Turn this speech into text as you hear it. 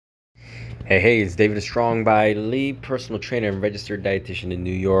Hey, it's David Strong by Lee, personal trainer and registered dietitian in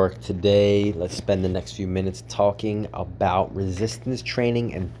New York. Today, let's spend the next few minutes talking about resistance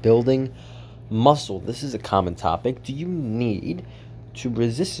training and building muscle. This is a common topic. Do you need to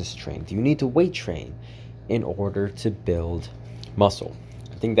resistance train? Do you need to weight train in order to build muscle?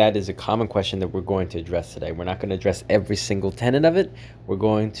 I think that is a common question that we're going to address today. We're not going to address every single tenet of it. We're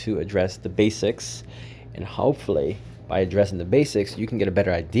going to address the basics, and hopefully, by addressing the basics, you can get a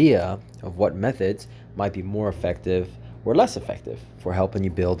better idea of what methods might be more effective or less effective for helping you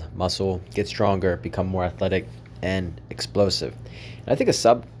build muscle, get stronger, become more athletic and explosive. And I think a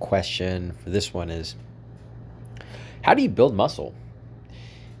sub question for this one is, how do you build muscle?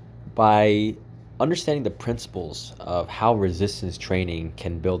 By understanding the principles of how resistance training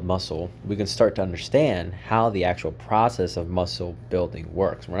can build muscle, we can start to understand how the actual process of muscle building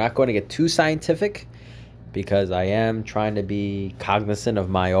works. We're not going to get too scientific because I am trying to be cognizant of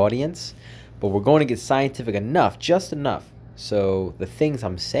my audience, but we're going to get scientific enough, just enough, so the things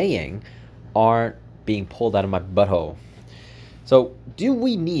I'm saying aren't being pulled out of my butthole. So, do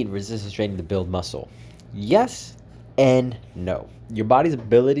we need resistance training to build muscle? Yes and no. Your body's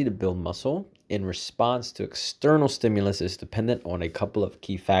ability to build muscle in response to external stimulus is dependent on a couple of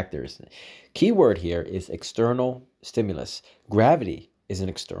key factors. Key word here is external stimulus. Gravity is an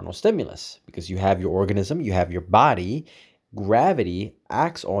external stimulus because you have your organism, you have your body. Gravity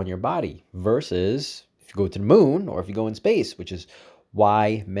acts on your body versus if you go to the moon or if you go in space, which is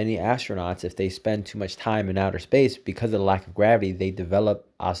why many astronauts, if they spend too much time in outer space, because of the lack of gravity, they develop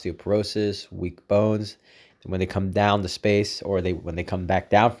osteoporosis, weak bones. And when they come down to space, or when they come back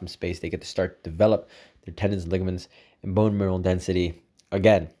down from space, they get to start to develop their tendons, ligaments, and bone mineral density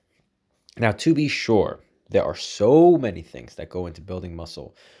again. Now, to be sure, there are so many things that go into building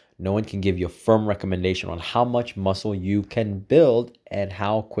muscle. No one can give you a firm recommendation on how much muscle you can build and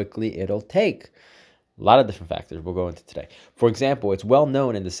how quickly it'll take. A lot of different factors we'll go into today. For example, it's well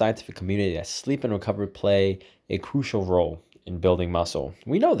known in the scientific community that sleep and recovery play a crucial role in building muscle.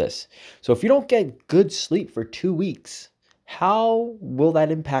 We know this. So if you don't get good sleep for 2 weeks, how will that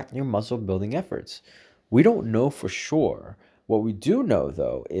impact your muscle building efforts? We don't know for sure. What we do know,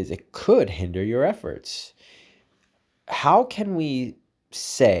 though, is it could hinder your efforts. How can we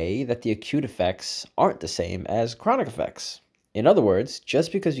say that the acute effects aren't the same as chronic effects? In other words,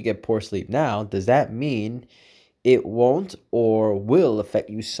 just because you get poor sleep now, does that mean it won't or will affect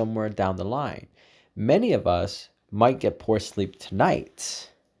you somewhere down the line? Many of us might get poor sleep tonight,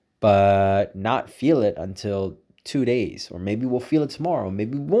 but not feel it until 2 days, or maybe we'll feel it tomorrow,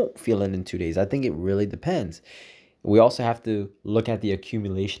 maybe we won't feel it in 2 days. I think it really depends. We also have to look at the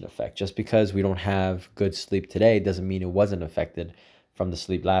accumulation effect. Just because we don't have good sleep today doesn't mean it wasn't affected from the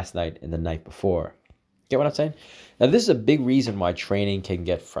sleep last night and the night before. Get what I'm saying? Now, this is a big reason why training can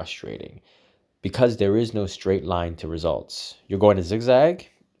get frustrating because there is no straight line to results. You're going to zigzag,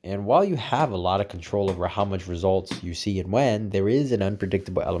 and while you have a lot of control over how much results you see and when, there is an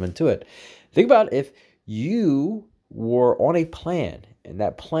unpredictable element to it. Think about if you were on a plan and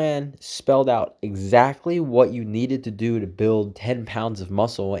that plan spelled out exactly what you needed to do to build 10 pounds of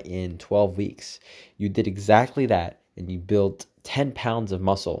muscle in 12 weeks. You did exactly that and you built 10 pounds of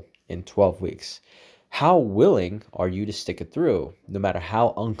muscle in 12 weeks. How willing are you to stick it through, no matter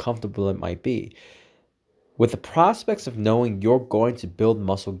how uncomfortable it might be? With the prospects of knowing you're going to build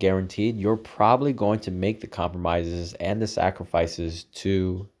muscle guaranteed, you're probably going to make the compromises and the sacrifices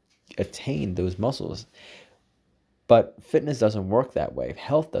to attain those muscles. But fitness doesn't work that way.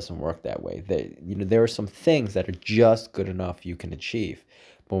 Health doesn't work that way. There are some things that are just good enough you can achieve.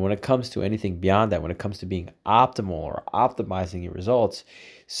 But when it comes to anything beyond that, when it comes to being optimal or optimizing your results,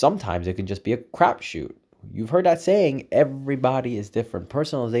 sometimes it can just be a crapshoot. You've heard that saying, everybody is different.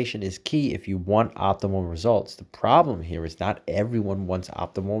 Personalization is key if you want optimal results. The problem here is not everyone wants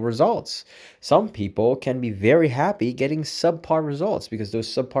optimal results. Some people can be very happy getting subpar results because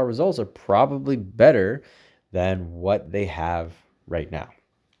those subpar results are probably better than what they have right now.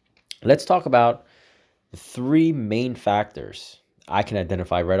 Let's talk about the three main factors I can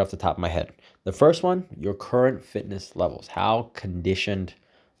identify right off the top of my head. The first one, your current fitness levels. How conditioned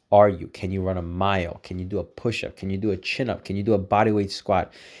are you? Can you run a mile? Can you do a push-up? Can you do a chin-up? Can you do a bodyweight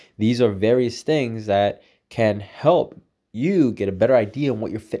squat? These are various things that can help you get a better idea on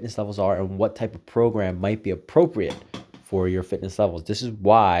what your fitness levels are and what type of program might be appropriate for your fitness levels. This is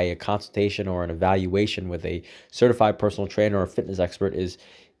why a consultation or an evaluation with a certified personal trainer or fitness expert is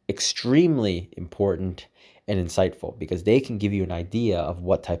extremely important and insightful because they can give you an idea of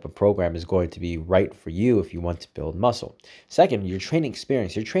what type of program is going to be right for you if you want to build muscle. Second, your training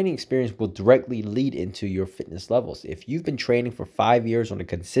experience. Your training experience will directly lead into your fitness levels. If you've been training for 5 years on a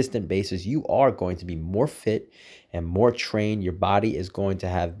consistent basis, you are going to be more fit and more trained. Your body is going to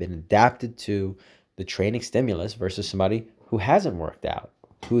have been adapted to the training stimulus versus somebody who hasn't worked out,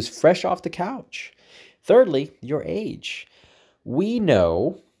 who's fresh off the couch. Thirdly, your age. We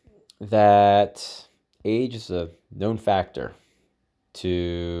know that age is a known factor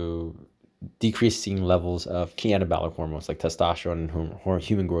to decreasing levels of key anabolic hormones like testosterone and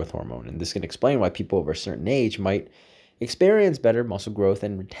human growth hormone. And this can explain why people over a certain age might experience better muscle growth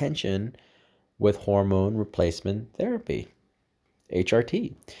and retention with hormone replacement therapy.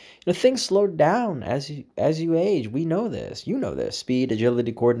 HRT. Things slow down as you age. We know this. You know this. Speed,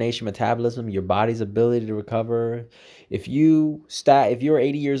 agility, coordination, metabolism, your body's ability to recover. If you're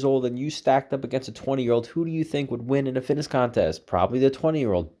 80 years old and you stacked up against a 20-year-old, who do you think would win in a fitness contest? Probably the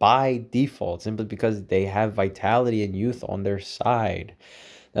 20-year-old by default, simply because they have vitality and youth on their side.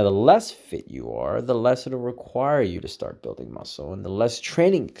 Now, the less fit you are, the less it'll require you to start building muscle. And the less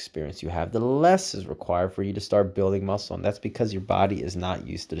training experience you have, the less is required for you to start building muscle. And that's because your body is not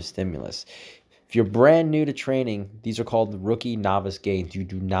used to the stimulus. If you're brand new to training, these are called rookie novice gains. You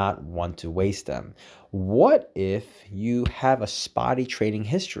do not want to waste them. What if you have a spotty training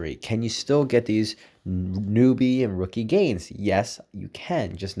history? Can you still get these newbie and rookie gains? Yes, you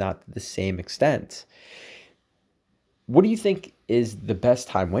can, just not to the same extent. What do you think is the best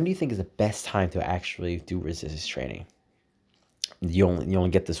time? When do you think is the best time to actually do resistance training? You only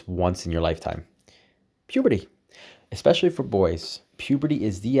get this once in your lifetime. Puberty, especially for boys. Puberty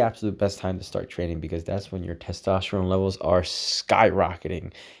is the absolute best time to start training because that's when your testosterone levels are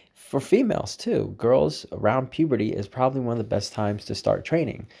skyrocketing. For females too, girls around puberty is probably one of the best times to start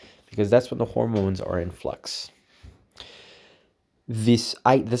training because that's when the hormones are in flux. This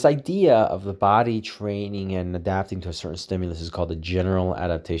idea of the body training and adapting to a certain stimulus is called the general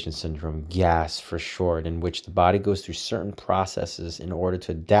adaptation syndrome, GAS for short, in which the body goes through certain processes in order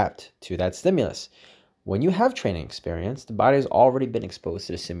to adapt to that stimulus. When you have training experience, the body has already been exposed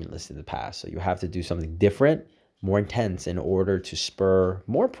to the stimulus in the past, so you have to do something different, more intense in order to spur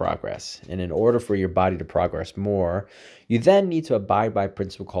more progress. And in order for your body to progress more, you then need to abide by a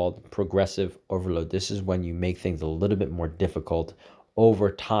principle called progressive overload. This is when you make things a little bit more difficult over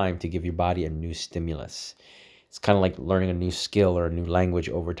time to give your body a new stimulus. It's kind of like learning a new skill or a new language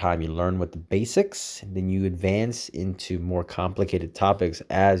over time. You learn with the basics, and then you advance into more complicated topics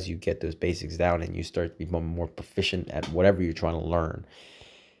as you get those basics down and you start to become more proficient at whatever you're trying to learn.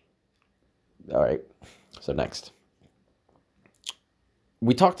 All right. So next,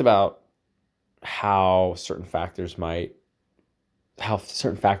 we talked about how certain factors might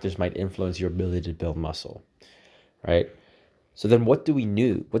influence your ability to build muscle, right? So then what do we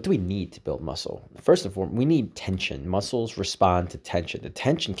need to build muscle? First and foremost, we need tension. Muscles respond to tension. The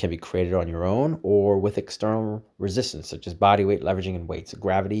tension can be created on your own or with external resistance, such as body weight, leveraging, and weights.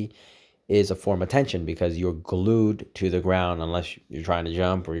 Gravity is a form of tension because you're glued to the ground unless you're trying to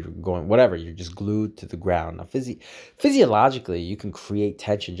jump or you're going whatever. You're just glued to the ground. Now, physiologically, you can create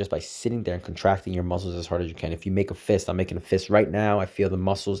tension just by sitting there and contracting your muscles as hard as you can. If you make a fist, I'm making a fist right now. I feel the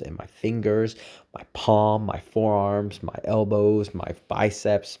muscles in my fingers, my palm, my forearms, my elbows, my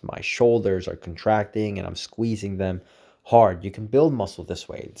biceps, my shoulders are contracting and I'm squeezing them hard. You can build muscle this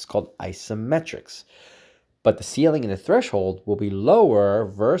way. It's called isometrics. But the ceiling and the threshold will be lower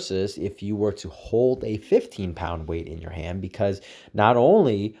versus if you were to hold a 15-pound weight in your hand, because not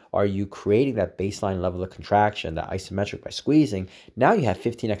only are you creating that baseline level of contraction, that isometric by squeezing, now you have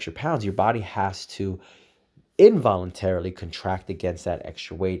 15 extra pounds. Your body has to involuntarily contract against that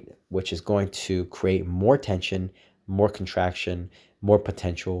extra weight, which is going to create more tension, more contraction, more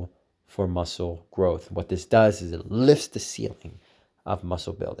potential for muscle growth. What this does is it lifts the ceiling of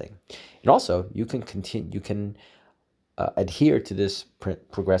muscle building. And also you can adhere to this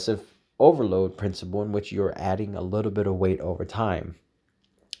progressive overload principle in which you're adding a little bit of weight over time.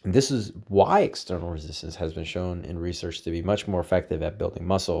 And this is why external resistance has been shown in research to be much more effective at building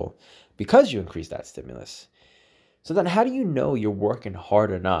muscle, because you increase that stimulus. So then how do you know you're working hard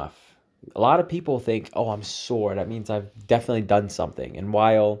enough? A lot of people think, oh, I'm sore. That means I've definitely done something. And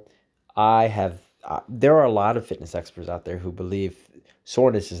while there are a lot of fitness experts out there who believe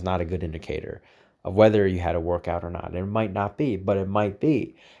soreness is not a good indicator of whether you had a workout or not. And it might not be, but it might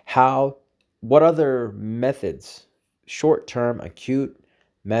be. What other methods, short-term, acute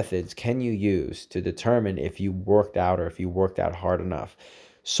methods can you use to determine if you worked out or if you worked out hard enough?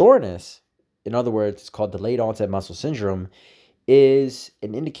 Soreness, in other words, it's called delayed onset muscle syndrome, is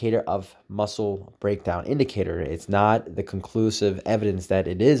an indicator of muscle breakdown. Indicator. It's not the conclusive evidence that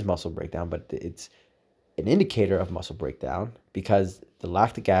it is muscle breakdown, but it's an indicator of muscle breakdown because the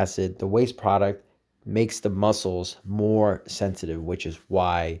lactic acid, the waste product, makes the muscles more sensitive, which is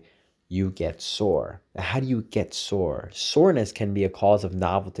why you get sore. Now, how do you get sore? Soreness can be a cause of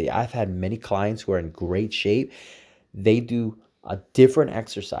novelty. I've had many clients who are in great shape. They do a different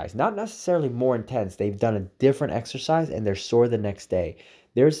exercise, not necessarily more intense. They've done a different exercise and they're sore the next day.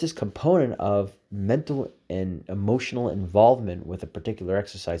 There's this component of mental and emotional involvement with a particular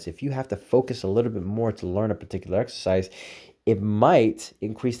exercise. If you have to focus a little bit more to learn a particular exercise, it might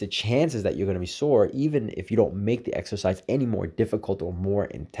increase the chances that you're going to be sore, even if you don't make the exercise any more difficult or more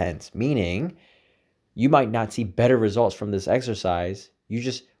intense. Meaning, you might not see better results from this exercise. You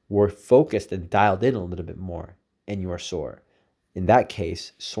just were focused and dialed in a little bit more, and you are sore. In that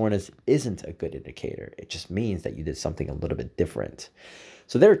case, soreness isn't a good indicator. It just means that you did something a little bit different.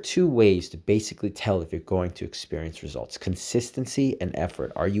 So there are two ways to basically tell if you're going to experience results: consistency and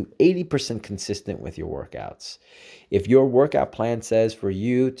effort. Are you 80% consistent with your workouts? If your workout plan says for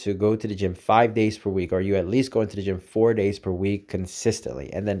you to go to the gym 5 days per week, are you at least going to the gym 4 days per week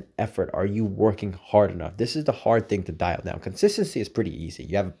consistently? And then effort, are you working hard enough? This is the hard thing to dial down. Consistency is pretty easy.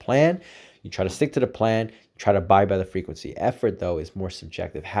 You have a plan, you try to stick to the plan, you try to abide by the frequency. Effort, though, is more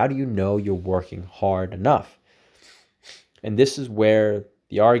subjective. How do you know you're working hard enough? And this is where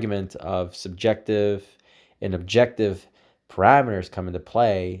the argument of subjective and objective parameters come into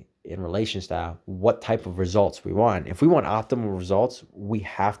play in relation to what type of results we want. If we want optimal results, we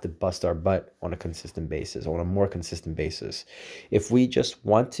have to bust our butt on a consistent basis, on a more consistent basis. If we just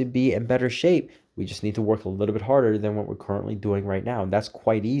want to be in better shape, we just need to work a little bit harder than what we're currently doing right now. And that's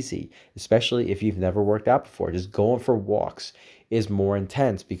quite easy, especially if you've never worked out before. Just going for walks is more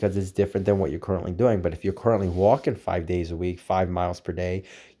intense because it's different than what you're currently doing. But if you're currently walking 5 days a week, 5 miles per day,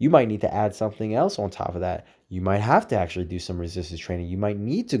 you might need to add something else on top of that. You might have to actually do some resistance training. You might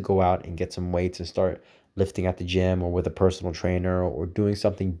need to go out and get some weights and start lifting at the gym or with a personal trainer or doing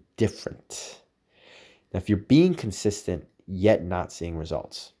something different. Now, if you're being consistent yet not seeing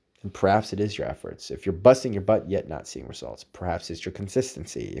results, and perhaps it is your efforts. If you're busting your butt yet not seeing results, perhaps it's your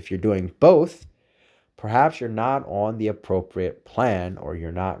consistency. If you're doing both, perhaps you're not on the appropriate plan or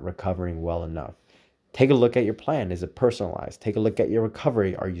you're not recovering well enough. Take a look at your plan. Is it personalized? Take a look at your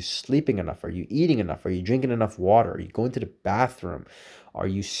recovery. Are you sleeping enough? Are you eating enough? Are you drinking enough water? Are you going to the bathroom? Are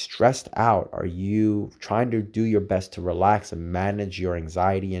you stressed out? Are you trying to do your best to relax and manage your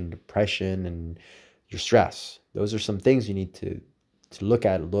anxiety and depression and your stress? Those are some things you need to look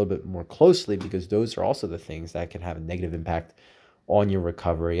at a little bit more closely because those are also the things that can have a negative impact on your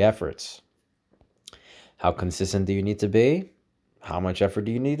recovery efforts. How consistent do you need to be? How much effort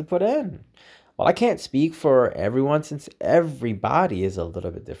do you need to put in? Well, I can't speak for everyone since everybody is a little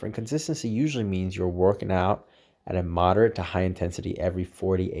bit different. Consistency usually means you're working out at a moderate to high intensity every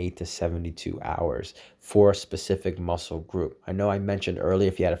 48 to 72 hours for a specific muscle group. I know I mentioned earlier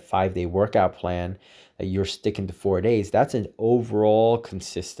if you had a 5-day workout plan that you're sticking to 4 days, that's an overall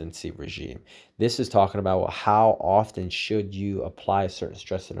consistency regime. This is talking about, well, how often should you apply a certain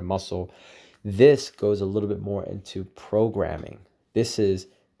stress in a muscle. This goes a little bit more into programming. This is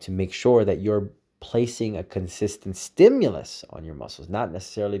to make sure that you're placing a consistent stimulus on your muscles, not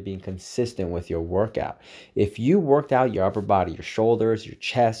necessarily being consistent with your workout. If you worked out your upper body, your shoulders, your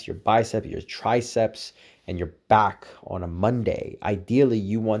chest, your bicep, your triceps, and your back on a Monday, ideally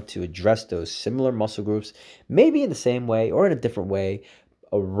you want to address those similar muscle groups, maybe in the same way or in a different way,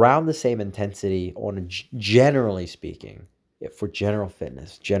 around the same intensity generally speaking, for general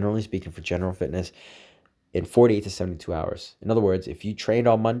fitness, in 48 to 72 hours. In other words, if you trained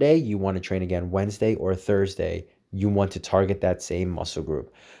on Monday, you want to train again Wednesday or Thursday. You want to target that same muscle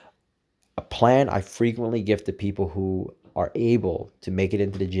group. A plan I frequently give to people who are able to make it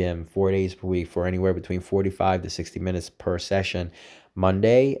into the gym 4 days per week for anywhere between 45 to 60 minutes per session.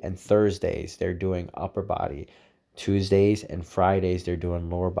 Monday and Thursdays, they're doing upper body. Tuesdays and Fridays, they're doing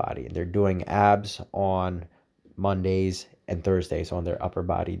lower body. And they're doing abs on Mondays and Thursdays on their upper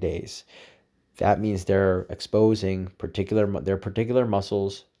body days. That means they're exposing their particular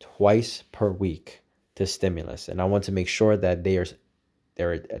muscles twice per week to stimulus. And I want to make sure that they're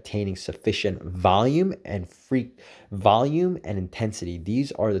attaining sufficient volume and intensity.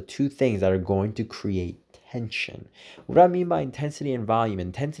 These are the two things that are going to create tension. What do I mean by intensity and volume?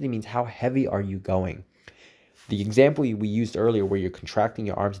 Intensity means how heavy are you going? The example we used earlier where you're contracting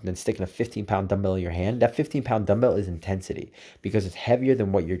your arms and then sticking a 15-pound dumbbell in your hand, that 15-pound dumbbell is intensity because it's heavier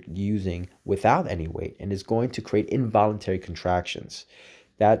than what you're using without any weight and is going to create involuntary contractions.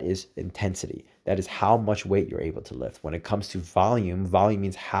 That is intensity. That is how much weight you're able to lift. When it comes to volume, volume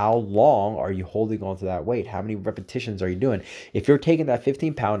means how long are you holding on to that weight? How many repetitions are you doing? If you're taking that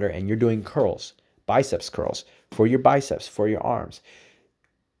 15 pounder and you're doing curls, biceps curls for your biceps, for your arms,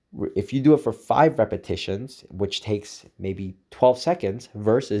 if you do it for 5 repetitions, which takes maybe 12 seconds,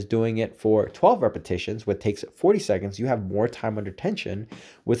 versus doing it for 12 repetitions, which takes 40 seconds, you have more time under tension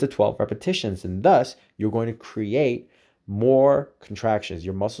with the 12 repetitions. And thus, you're going to create more contractions.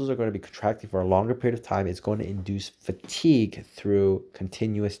 Your muscles are going to be contracting for a longer period of time. It's going to induce fatigue through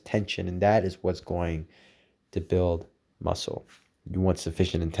continuous tension. And that is what's going to build muscle. You want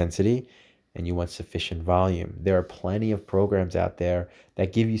sufficient intensity and you want sufficient volume. There are plenty of programs out there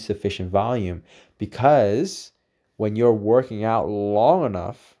that give you sufficient volume, because when you're working out long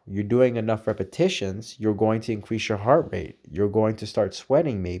enough, you're doing enough repetitions, you're going to increase your heart rate. You're going to start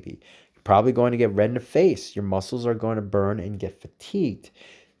sweating maybe. You're probably going to get red in the face. Your muscles are going to burn and get fatigued.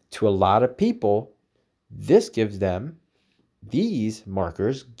 To a lot of people, these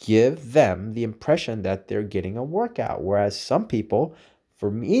markers give them the impression that they're getting a workout. Whereas some people, for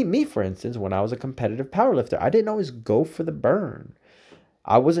me, for instance, when I was a competitive powerlifter, I didn't always go for the burn.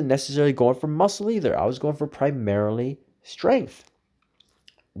 I wasn't necessarily going for muscle either. I was going for primarily strength.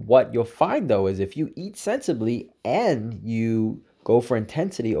 What you'll find, though, is if you eat sensibly and you go for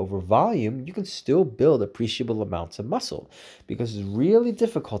intensity over volume, you can still build appreciable amounts of muscle, because it's really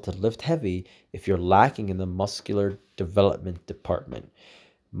difficult to lift heavy if you're lacking in the muscular development department.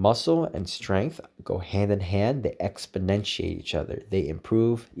 Muscle and strength go hand in hand. They exponentiate each other. They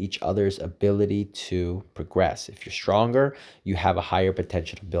improve each other's ability to progress. If you're stronger, you have a higher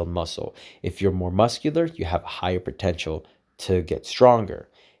potential to build muscle. If you're more muscular, you have a higher potential to get stronger.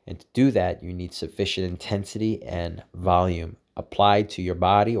 And to do that, you need sufficient intensity and volume applied to your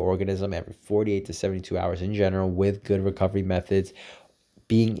body, organism, every 48 to 72 hours in general, with good recovery methods,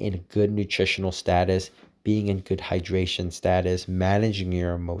 being in a good nutritional status, being in good hydration status, managing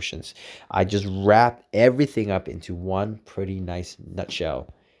your emotions. I just wrap everything up into one pretty nice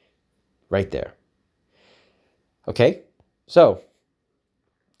nutshell right there. Okay, so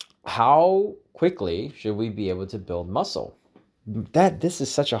how quickly should we be able to build muscle? This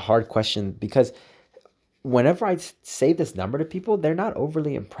is such a hard question, because whenever I say this number to people, they're not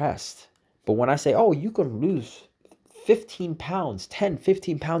overly impressed. But when I say, oh, you can lose 15 pounds, 10,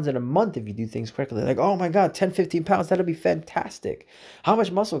 15 pounds in a month if you do things correctly, they're like, oh my God, 10, 15 pounds, that'll be fantastic. How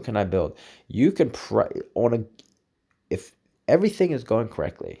much muscle can I build? You can, if everything is going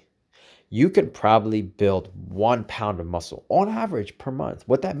correctly, you can probably build 1 pound of muscle on average per month.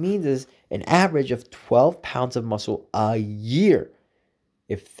 What that means is an average of 12 pounds of muscle a year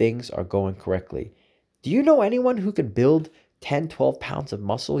if things are going correctly. Do you know anyone who can build 10, 12 pounds of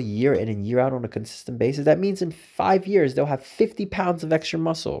muscle year in and year out on a consistent basis? That means in 5 years, they'll have 50 pounds of extra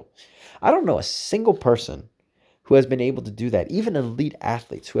muscle. I don't know a single person who has been able to do that, even elite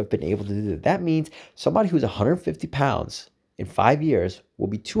athletes who have been able to do that. That means somebody who's 150 pounds in 5 years will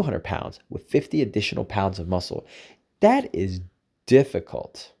be 200 pounds with 50 additional pounds of muscle. That is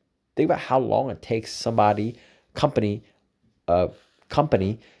difficult. Think about how long it takes company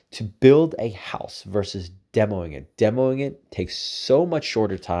to build a house versus demoing it. Demoing it takes so much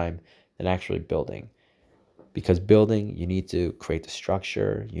shorter time than actually building. Because building, you need to create the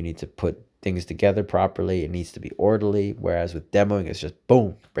structure, you need to put things together properly, it needs to be orderly, whereas with demoing, it's just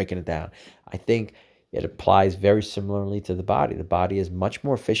boom, breaking it down. I think it applies very similarly to the body. The body is much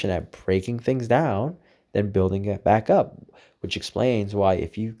more efficient at breaking things down than building it back up, which explains why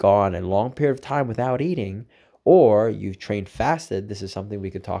if you've gone a long period of time without eating, or you've trained fasted, this is something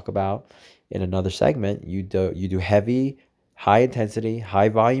we could talk about in another segment. You do heavy, high intensity, high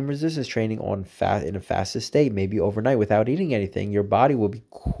volume resistance training in a fasted state, maybe overnight without eating anything. Your body will be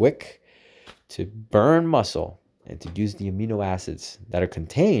quick to burn muscle and to use the amino acids that are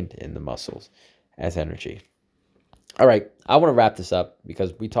contained in the muscles as energy. All right, I want to wrap this up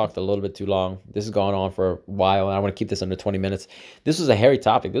because we talked a little bit too long. This has gone on for a while, and I want to keep this under 20 minutes. This was a hairy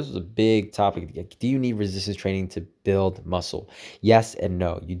topic. This was a big topic. Do you need resistance training to build muscle? Yes and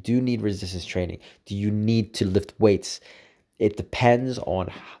no. You do need resistance training. Do you need to lift weights? It depends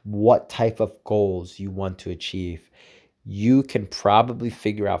on what type of goals you want to achieve. You can probably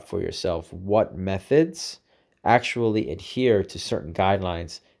figure out for yourself what methods actually adhere to certain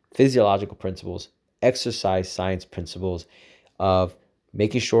guidelines, physiological principles, exercise science principles of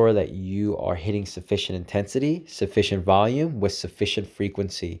making sure that you are hitting sufficient intensity, sufficient volume with sufficient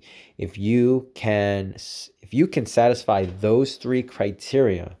frequency. If you can satisfy those 3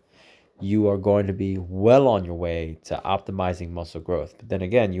 criteria, you are going to be well on your way to optimizing muscle growth. But then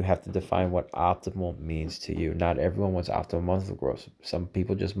again, you have to define what optimal means to you. Not everyone wants optimal muscle growth. Some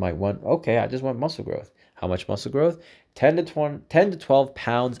people just might want, okay, I just want muscle growth. How much muscle growth? 10 to 12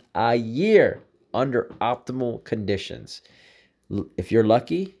 pounds a year under optimal conditions. If you're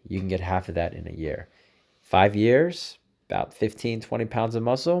lucky, you can get half of that in a year. 5 years, about 15, 20 pounds of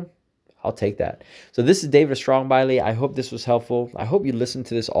muscle. I'll take that. So this is David Strong Biley. I hope this was helpful. I hope you listened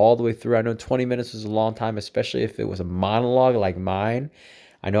to this all the way through. I know 20 minutes was a long time, especially if it was a monologue like mine.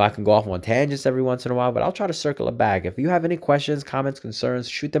 I know I can go off on tangents every once in a while, but I'll try to circle it back. If you have any questions, comments, concerns,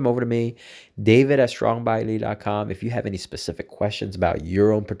 shoot them over to me, david@strongbiley.com. If you have any specific questions about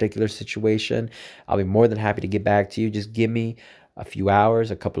your own particular situation, I'll be more than happy to get back to you. Just give me a few hours,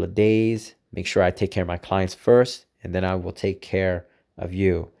 a couple of days. Make sure I take care of my clients first, and then I will take care of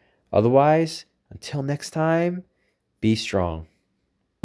you. Otherwise, until next time, be strong.